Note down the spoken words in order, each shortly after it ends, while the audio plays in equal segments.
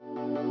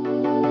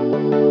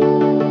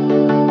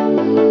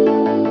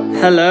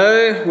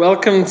Hello,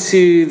 welcome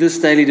to this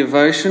daily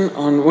devotion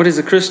on What is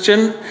a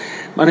Christian?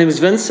 My name is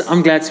Vince.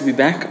 I'm glad to be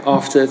back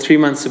after a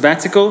 3-month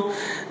sabbatical,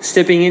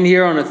 stepping in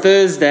here on a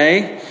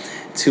Thursday.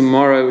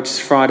 Tomorrow, which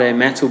is Friday,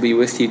 Matt will be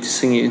with you to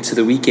sing you into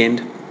the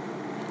weekend.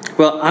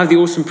 Well, I have the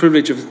awesome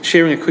privilege of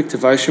sharing a quick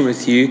devotion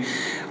with you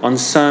on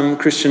some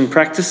Christian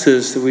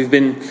practices that we've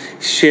been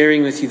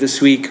sharing with you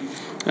this week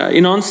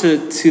in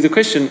answer to the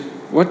question,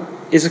 what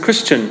is a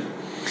Christian?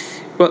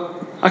 Well,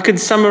 I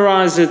could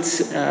summarize it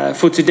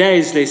for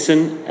today's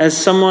lesson as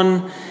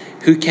someone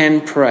who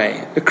can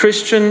pray. A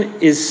Christian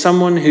is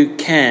someone who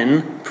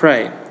can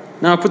pray.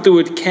 Now, I put the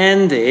word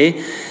can there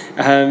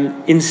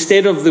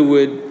instead of the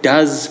word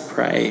does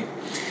pray.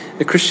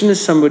 A Christian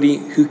is somebody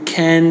who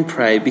can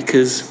pray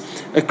because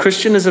a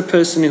Christian is a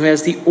person who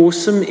has the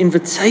awesome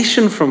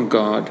invitation from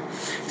God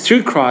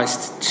through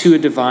Christ to a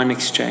divine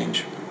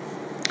exchange.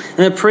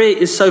 And a prayer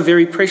is so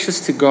very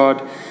precious to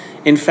God,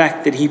 in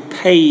fact, that he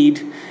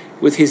paid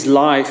with his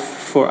life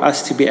for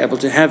us to be able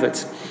to have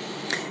it.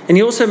 And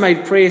he also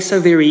made prayer so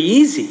very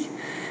easy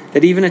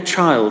that even a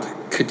child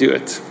could do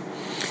it.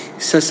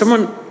 So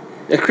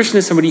a Christian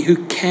is somebody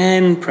who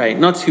can pray,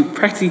 not who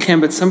practically can,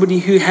 but somebody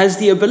who has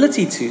the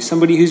ability to,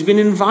 somebody who's been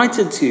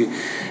invited to,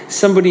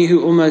 somebody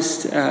who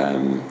almost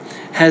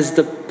has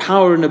the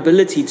power and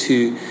ability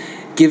to,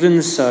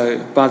 given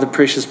so by the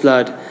precious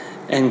blood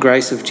and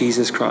grace of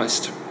Jesus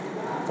Christ.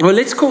 Well,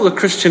 let's call a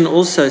Christian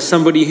also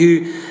somebody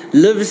who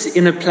lives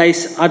in a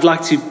place I'd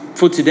like to,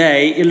 for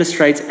today,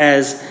 illustrate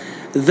as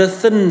the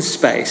thin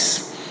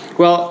space.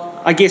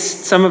 Well, I guess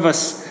some of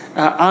us,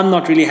 I'm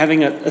not really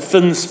having a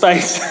thin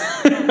space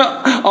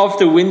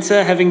after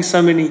winter, having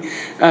so many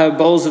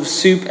bowls of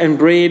soup and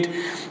bread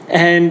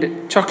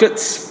and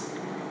chocolates.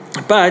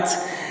 But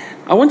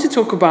I want to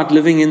talk about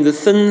living in the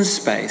thin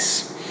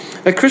space.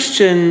 A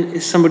Christian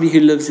is somebody who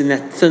lives in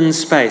that thin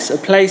space, a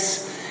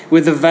place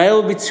where the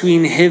veil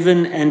between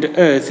heaven and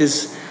earth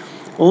is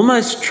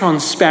almost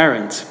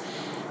transparent.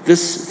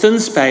 This thin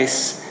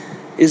space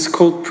is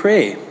called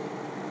prayer.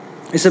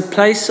 It's a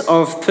place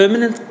of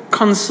permanent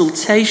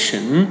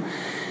consultation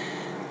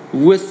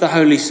with the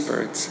Holy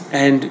Spirit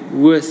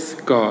and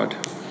with God.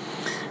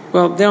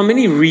 Well, there are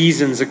many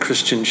reasons a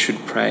Christian should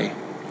pray.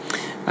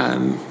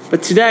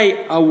 But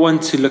today I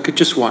want to look at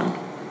just one.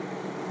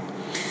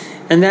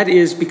 And that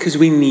is because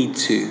we need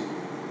to.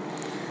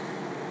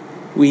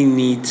 We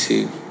need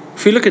to.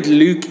 If we look at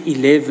Luke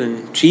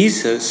 11,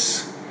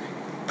 Jesus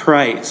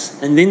prays,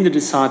 and then the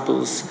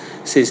disciples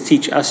says,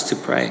 teach us to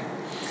pray.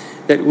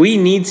 That we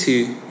need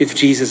to if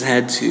Jesus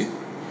had to.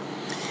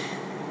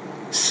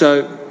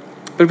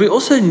 But we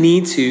also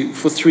need to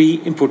for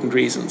 3 important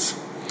reasons.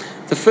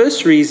 The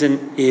first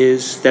reason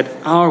is that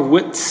our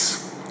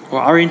wits,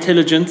 or our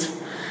intelligence,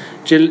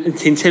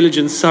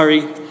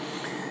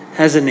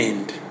 has an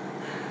end.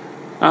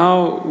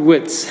 Our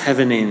wits have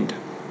an end.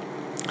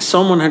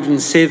 Psalm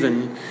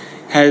 107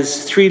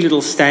 has 3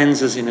 little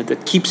stanzas in it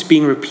that keeps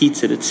being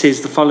repeated. It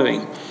says the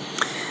following: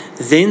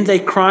 Then they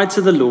cried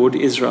to the Lord,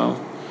 Israel.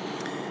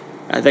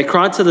 They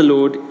cried to the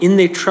Lord in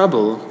their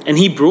trouble, and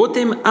he brought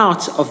them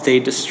out of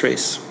their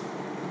distress.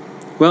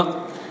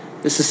 Well,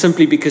 this is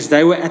simply because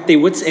they were at their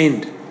wits'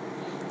 end,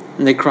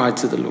 and they cried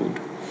to the Lord.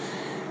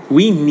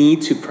 We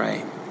need to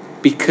pray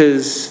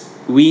because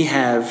we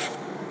have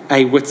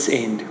a wits'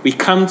 end. We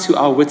come to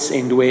our wits'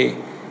 end where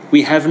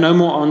we have no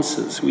more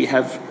answers. We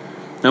have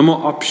no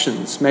more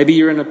options. Maybe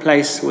you're in a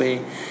place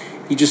where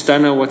you just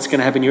don't know what's going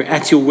to happen. You're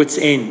at your wits'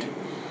 end.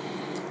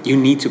 You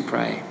need to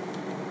pray.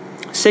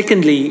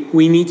 Secondly,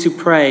 we need to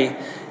pray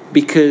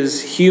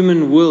because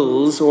human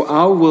wills, or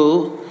our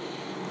will,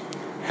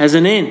 has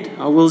an end.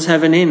 Our wills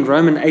have an end.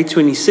 Romans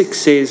 8:26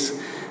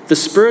 says, the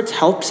Spirit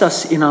helps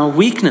us in our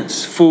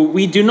weakness, for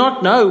we do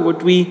not know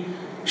what we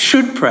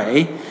should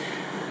pray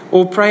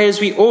or pray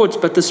as we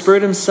ought, but the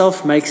Spirit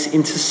himself makes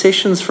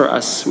intercessions for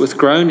us with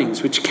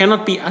groanings which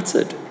cannot be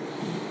uttered.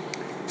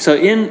 So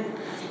in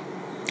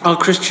our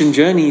Christian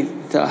journey,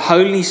 the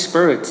Holy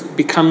Spirit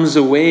becomes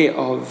aware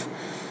of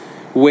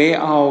where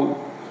our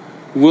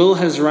will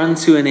has run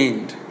to an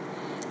end,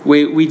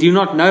 where we do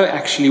not know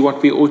actually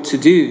what we ought to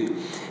do.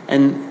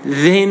 And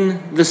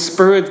then the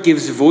Spirit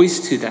gives voice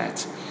to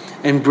that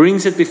and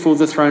brings it before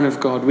the throne of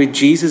God, where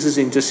Jesus is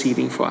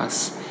interceding for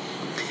us.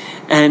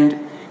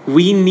 And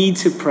we need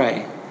to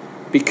pray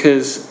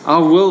because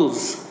our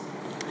wills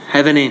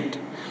have an end.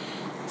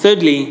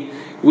 Thirdly,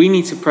 we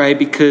need to pray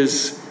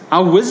because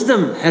our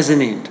wisdom has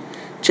an end.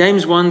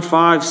 James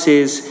 1:5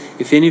 says,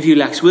 if any of you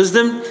lacks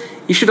wisdom,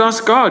 you should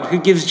ask God, who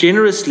gives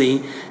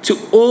generously to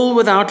all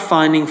without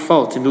finding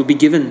fault, and it will be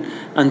given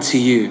unto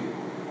you.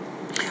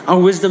 Our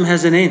wisdom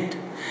has an end.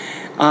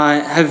 I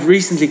have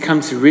recently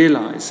come to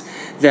realize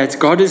that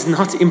God is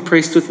not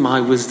impressed with my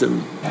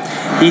wisdom.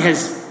 He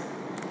has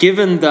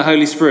given the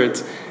Holy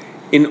Spirit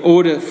in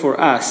order for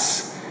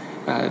us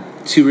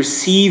to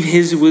receive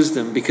his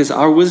wisdom, because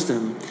our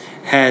wisdom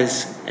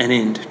has an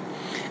end.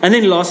 And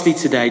then lastly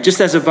today,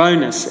 just as a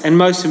bonus, and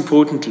most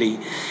importantly,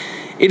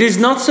 it is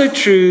not so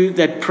true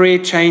that prayer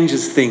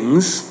changes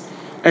things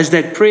as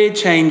that prayer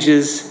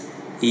changes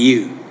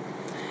you.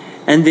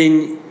 and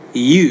then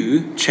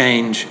you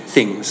change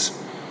things.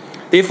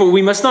 Therefore,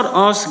 we must not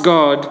ask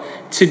God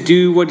to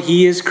do what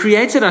He has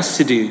created us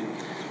to do.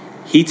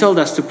 He told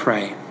us to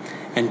pray,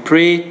 and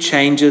prayer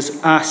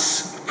changes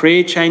us.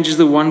 Prayer changes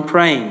the one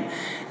praying,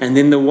 and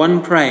then the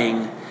one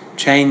praying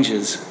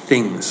changes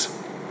things.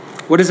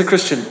 What is a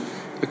Christian?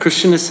 A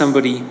Christian is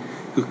somebody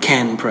who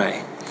can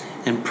pray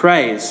and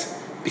prays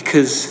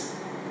because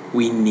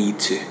we need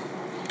to.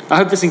 I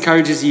hope this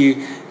encourages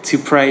you to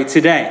pray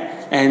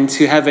today and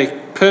to have a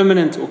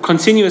permanent or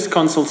continuous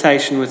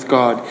consultation with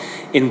God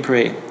in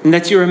prayer. And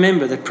that you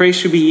remember that prayer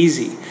should be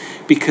easy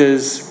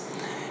because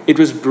it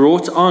was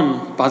brought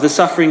on by the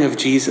suffering of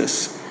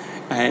Jesus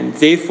and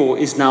therefore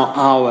is now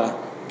our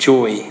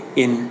joy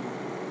in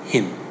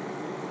Him.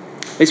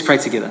 Let's pray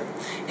together.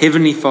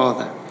 Heavenly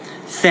Father,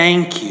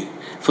 thank you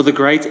for the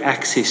great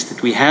access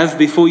that we have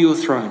before your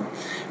throne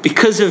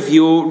because of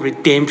your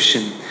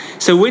redemption.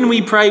 So when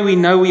we pray, we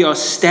know we are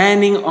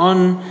standing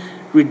on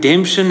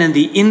redemption and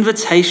the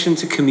invitation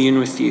to commune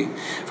with you.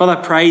 Father,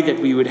 I pray that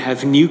we would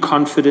have new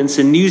confidence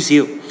and new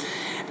zeal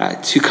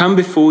to come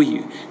before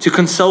you, to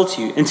consult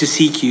you, and to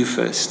seek you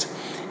first.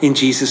 In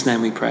Jesus'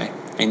 name we pray.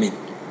 Amen.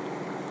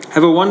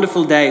 Have a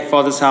wonderful day,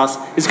 Father's house.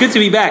 It's good to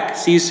be back.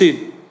 See you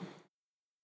soon.